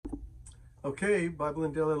Okay, Bible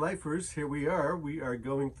and Daily Lifers, here we are. We are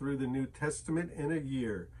going through the New Testament in a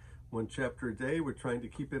year. One chapter a day. We're trying to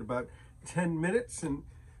keep it about 10 minutes, and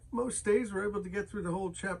most days we're able to get through the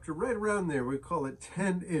whole chapter right around there. We call it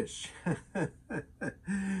 10-ish.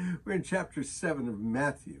 We're in chapter 7 of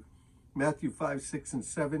Matthew. Matthew 5, 6, and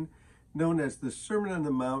 7, known as the Sermon on the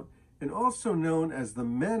Mount, and also known as the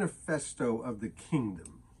Manifesto of the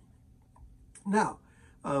Kingdom. Now,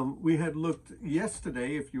 we had looked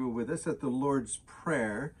yesterday, if you were with us, at the Lord's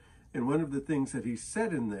Prayer. And one of the things that he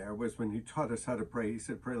said in there was when he taught us how to pray, he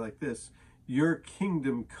said, pray like this: your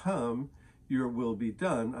kingdom come, your will be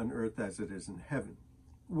done on earth as it is in heaven.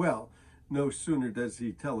 Well, no sooner does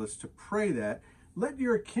he tell us to pray that, let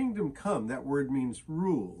your kingdom come. That word means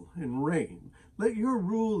rule and reign. Let your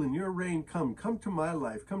rule and your reign come. Come to my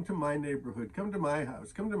life, come to my neighborhood, come to my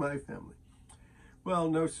house, come to my family. Well,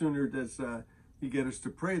 no sooner does he get us to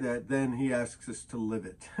pray that, then he asks us to live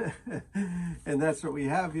it. And that's what we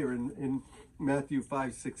have here in Matthew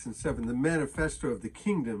 5, 6, and 7, the manifesto of the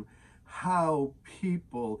kingdom, how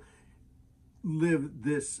people live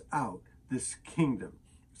this out, this kingdom.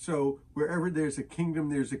 So wherever there's a kingdom,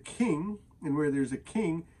 there's a king, and where there's a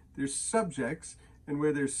king, there's subjects, and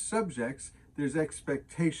where there's subjects, there's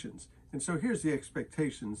expectations. And so here's the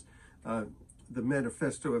expectations, the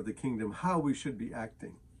manifesto of the kingdom, how we should be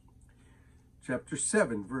acting. Chapter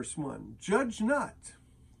 7, verse 1, judge not,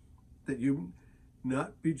 that you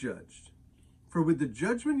not be judged. For with the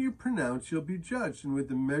judgment you pronounce, you'll be judged, and with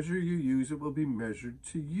the measure you use, it will be measured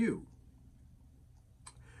to you.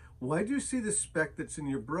 Why do you see the speck that's in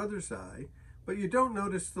your brother's eye, but you don't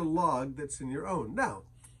notice the log that's in your own? Now,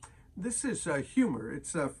 this is humor.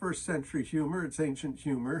 It's first century humor. It's ancient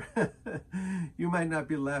humor. You might not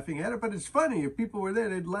be laughing at it, but it's funny. If people were there,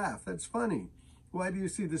 they'd laugh. That's funny. Why do you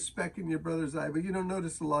see the speck in your brother's eye, but you don't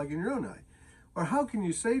notice the log in your own eye? Or how can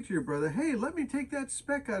you say to your brother, hey, let me take that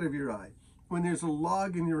speck out of your eye, when there's a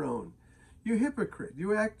log in your own? You hypocrite,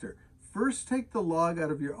 you actor. First take the log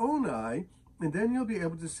out of your own eye, and then you'll be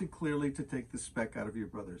able to see clearly to take the speck out of your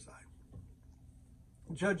brother's eye.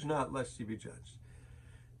 Judge not, lest ye be judged.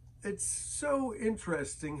 It's so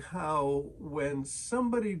interesting how when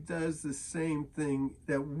somebody does the same thing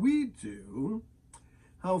that we do,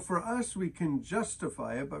 how for us we can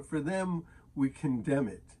justify it, but for them we condemn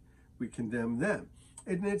it. We condemn them.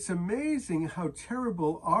 And it's amazing how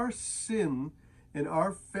terrible our sin and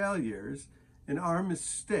our failures and our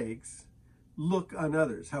mistakes look on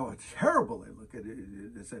others. How terrible they look at it.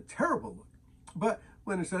 It's a terrible look. But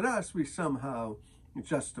when it's at us, we somehow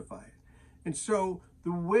justify it. And so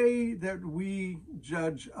the way that we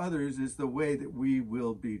judge others is the way that we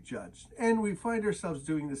will be judged. And we find ourselves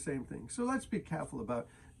doing the same thing. So let's be careful about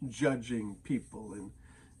judging people and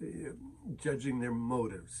judging their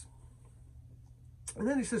motives. And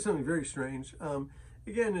then he says something very strange.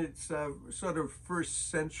 Again, it's sort of first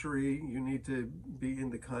century. You need to be in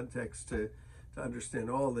the context to understand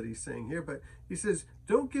all that he's saying here. But he says,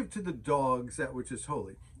 don't give to the dogs that which is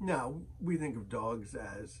holy. Now, we think of dogs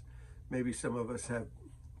as, maybe some of us have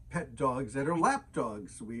pet dogs that are lap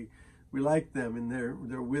dogs. We like them and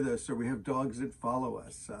they're with us, or we have dogs that follow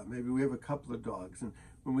us. Maybe we have a couple of dogs, and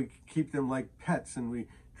when we keep them like pets and we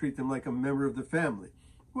treat them like a member of the family.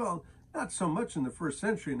 Well, not so much in the first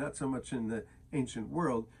century, not so much in the ancient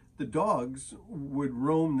world. The dogs would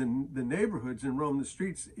roam the neighborhoods and roam the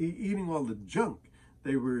streets, eating all the junk.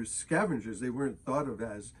 They were scavengers. They weren't thought of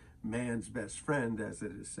as man's best friend, as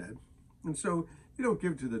it is said. And so you don't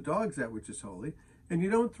give to the dogs that which is holy, and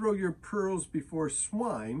you don't throw your pearls before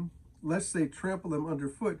swine, lest they trample them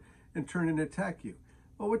underfoot and turn and attack you.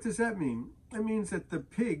 Well, what does that mean? It means that the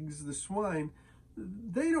pigs, the swine,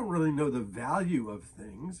 they don't really know the value of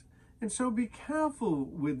things. And so be careful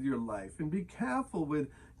with your life, and be careful with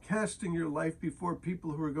casting your life before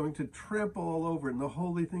people who are going to trample all over in the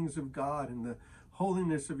holy things of God and the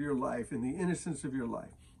holiness of your life and the innocence of your life.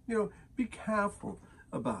 You know, be careful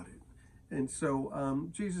about it. And so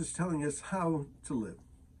Jesus is telling us how to live.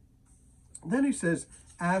 Then he says,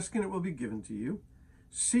 ask and it will be given to you.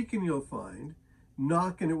 Seek and you'll find.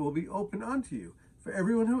 Knock and it will be opened unto you. For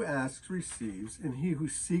everyone who asks receives, and he who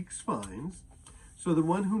seeks finds. So the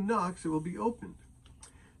one who knocks, it will be opened.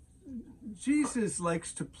 Jesus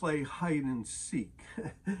likes to play hide and seek.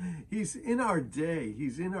 He's in our day.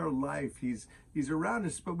 He's in our life. He's around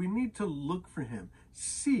us, but we need to look for him.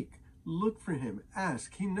 Seek. Look for him.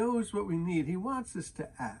 Ask. He knows what we need. He wants us to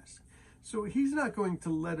ask. So he's not going to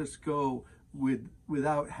let us go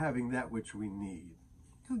without having that which we need.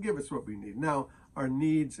 He'll give us what we need. Now, our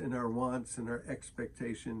needs and our wants and our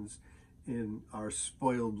expectations in our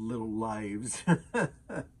spoiled little lives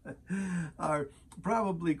are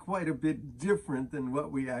probably quite a bit different than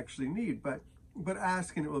what we actually need. But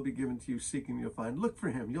ask and it will be given to you. Seek and you'll find. Look for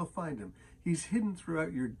him. You'll find him. He's hidden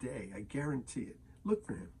throughout your day. I guarantee it. Look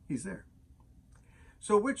for him. He's there.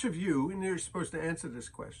 So which of you, and you're supposed to answer this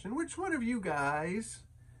question, which one of you guys,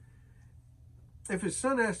 if his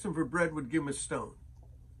son asked him for bread, would give him a stone?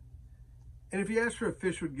 And if he asked for a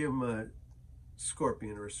fish, would give him a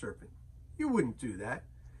scorpion or a serpent? You wouldn't do that.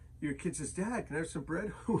 Your kid says, Dad, can I have some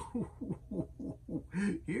bread?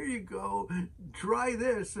 Here you go. Try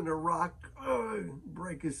this. And a rock,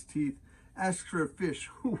 break his teeth. Ask for a fish.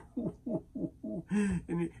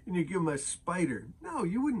 and you give him a spider. No,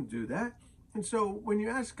 you wouldn't do that. And so when you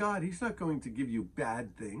ask God, he's not going to give you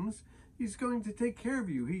bad things. He's going to take care of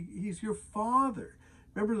you. He's your Father.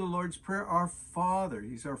 Remember the Lord's Prayer? Our Father.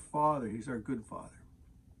 He's our Father. He's our good Father.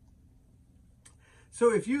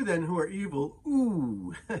 So if you then who are evil,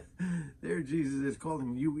 there Jesus is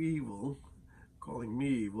calling you evil, calling me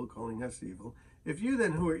evil, calling us evil. If you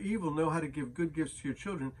then who are evil know how to give good gifts to your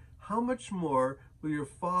children, how much more will your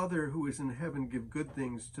Father who is in heaven give good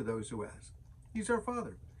things to those who ask? He's our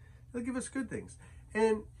Father. He'll give us good things.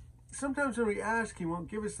 And sometimes when we ask, he won't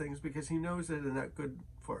give us things because he knows that they're not good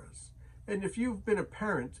for us. And if you've been a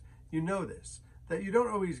parent, you know this, that you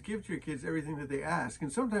don't always give to your kids everything that they ask.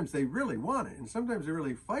 And sometimes they really want it. And sometimes they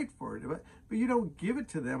really fight for it. But you don't give it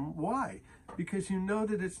to them. Why? Because you know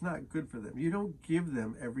that it's not good for them. You don't give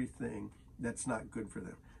them everything that's not good for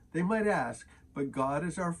them. They might ask, but God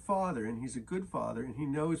is our Father, and he's a good Father, and he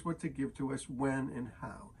knows what to give to us when and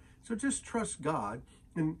how. So just trust God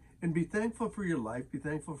and be thankful for your life. Be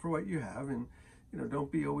thankful for what you have. And,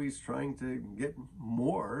 don't be always trying to get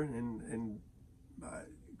more and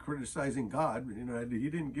criticizing God. He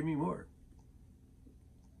didn't give me more.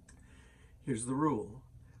 Here's the rule.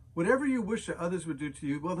 Whatever you wish that others would do to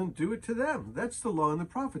you, well, then do it to them. That's the law and the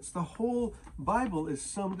prophets. The whole Bible is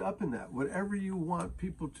summed up in that. Whatever you want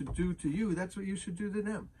people to do to you, that's what you should do to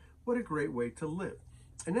them. What a great way to live.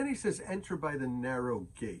 And then he says, enter by the narrow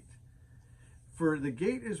gate. For the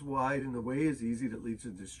gate is wide and the way is easy that leads to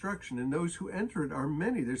destruction, and those who enter it are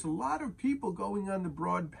many. There's a lot of people going on the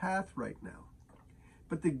broad path right now.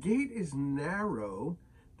 But the gate is narrow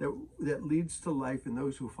that leads to life, and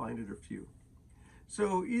those who find it are few.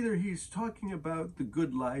 So either he's talking about the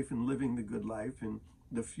good life and living the good life and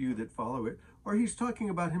the few that follow it, or he's talking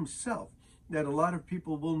about himself, that a lot of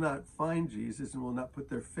people will not find Jesus and will not put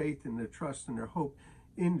their faith and their trust and their hope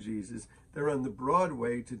in Jesus. They're on the broad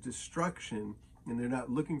way to destruction, and they're not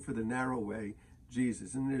looking for the narrow way,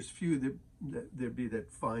 Jesus. And there's few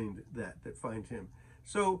that find him.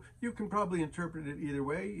 So you can probably interpret it either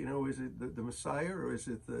way. Is it the Messiah, or is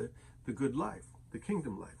it the good life, the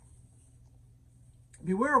kingdom life?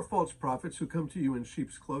 Beware of false prophets who come to you in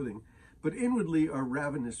sheep's clothing, but inwardly are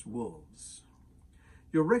ravenous wolves.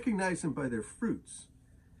 You'll recognize them by their fruits.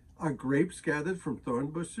 Are grapes gathered from thorn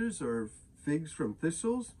bushes, or figs from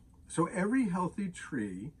thistles? So every healthy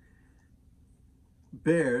tree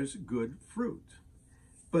bears good fruit,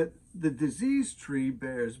 but the diseased tree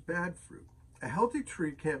bears bad fruit. A healthy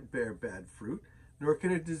tree can't bear bad fruit, nor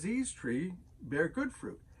can a diseased tree bear good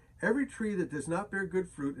fruit. Every tree that does not bear good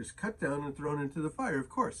fruit is cut down and thrown into the fire. Of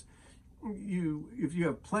course, if you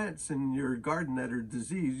have plants in your garden that are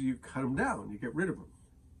diseased, you cut them down, you get rid of them.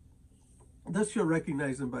 Thus you'll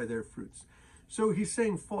recognize them by their fruits. So he's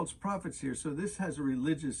saying false prophets here. So this has a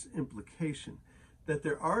religious implication, that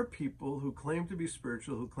there are people who claim to be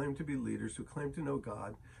spiritual, who claim to be leaders, who claim to know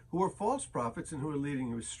God, who are false prophets and who are leading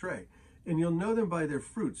you astray. And you'll know them by their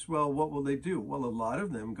fruits. Well, what will they do? Well, a lot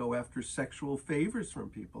of them go after sexual favors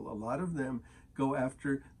from people. A lot of them go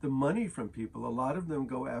after the money from people. A lot of them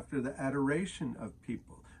go after the adoration of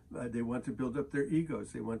people. They want to build up their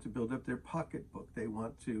egos. They want to build up their pocketbook. They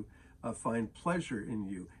want to find pleasure in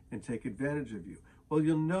you and take advantage of you. Well,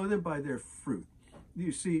 you'll know them by their fruit.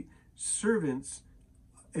 You see, servants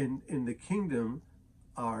in the kingdom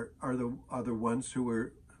are the ones who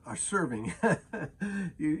are serving.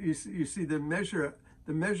 you see, the measure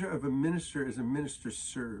of a minister is a minister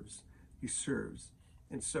serves. He serves.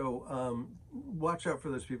 And so watch out for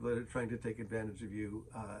those people that are trying to take advantage of you.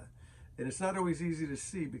 And it's not always easy to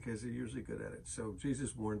see because they're usually good at it. So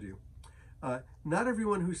Jesus warned you. Not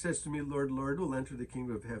everyone who says to me, Lord, Lord, will enter the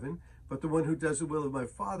kingdom of heaven, but the one who does the will of my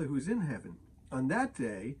Father who is in heaven. On that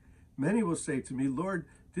day, many will say to me, Lord,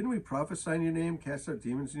 didn't we prophesy in your name, cast out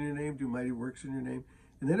demons in your name, do mighty works in your name?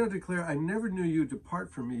 And then I'll declare, I never knew you.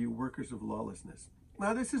 Depart from me, you workers of lawlessness.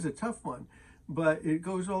 Now, this is a tough one, but it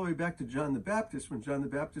goes all the way back to John the Baptist, when John the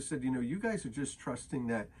Baptist said, you guys are just trusting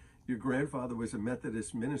that your grandfather was a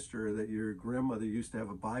Methodist minister, that your grandmother used to have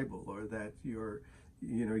a Bible, or that your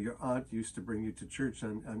aunt used to bring you to church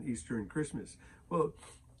on Easter and Christmas. Well,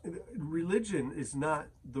 religion is not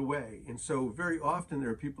the way. And so very often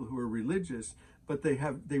there are people who are religious, but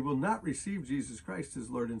they will not receive Jesus Christ as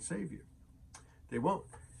Lord and Savior. They won't.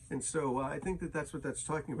 And so I think that that's what that's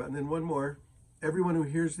talking about. And then one more, everyone who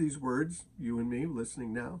hears these words, you and me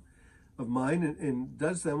listening now, of mine, and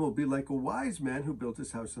does them will be like a wise man who built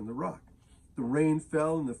his house on the rock. The rain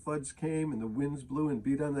fell and the floods came and the winds blew and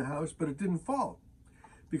beat on the house, but it didn't fall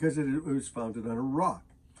because it was founded on a rock.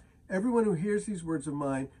 Everyone who hears these words of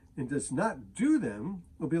mine and does not do them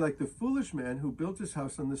will be like the foolish man who built his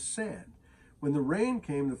house on the sand. When the rain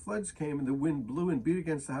came, the floods came, and the wind blew and beat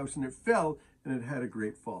against the house, and it fell, and it had a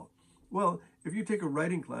great fall. Well, if you take a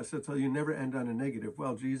writing class, they'll tell you never end on a negative.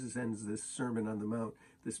 Well, Jesus ends this Sermon on the Mount,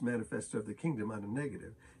 this manifesto of the kingdom, on a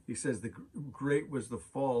negative. He says the great was the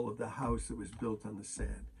fall of the house that was built on the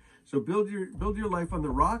sand. So build your life on the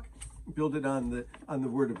rock, build it on the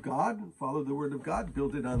Word of God, follow the Word of God,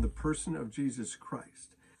 build it on the person of Jesus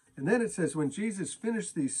Christ. And then it says, when Jesus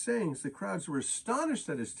finished these sayings, the crowds were astonished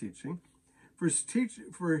at his teaching,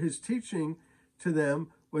 for his teaching to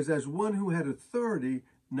them was as one who had authority,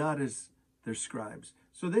 not as their scribes.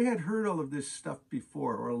 So they had heard all of this stuff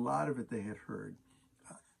before, or a lot of it they had heard.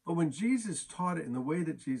 But when Jesus taught it in the way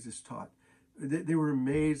that Jesus taught, they were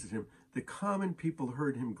amazed at him. The common people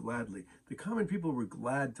heard him gladly. The common people were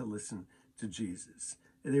glad to listen to Jesus.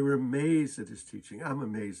 And they were amazed at his teaching. I'm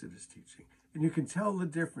amazed at his teaching. And you can tell the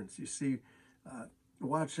difference. You see,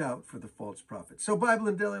 watch out for the false prophets. So Bible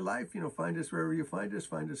in Daily Life, find us wherever you find us.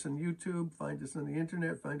 Find us on YouTube, find us on the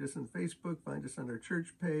internet, find us on Facebook, find us on our church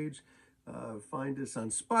page, find us on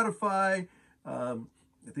Spotify. I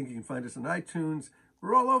think you can find us on iTunes.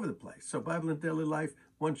 We're all over the place. So Bible in Daily Life,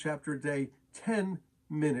 1 chapter a day, 10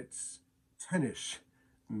 minutes, 10-ish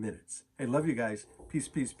minutes. Hey, love you guys. Peace,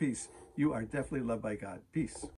 peace, peace. You are definitely loved by God. Peace.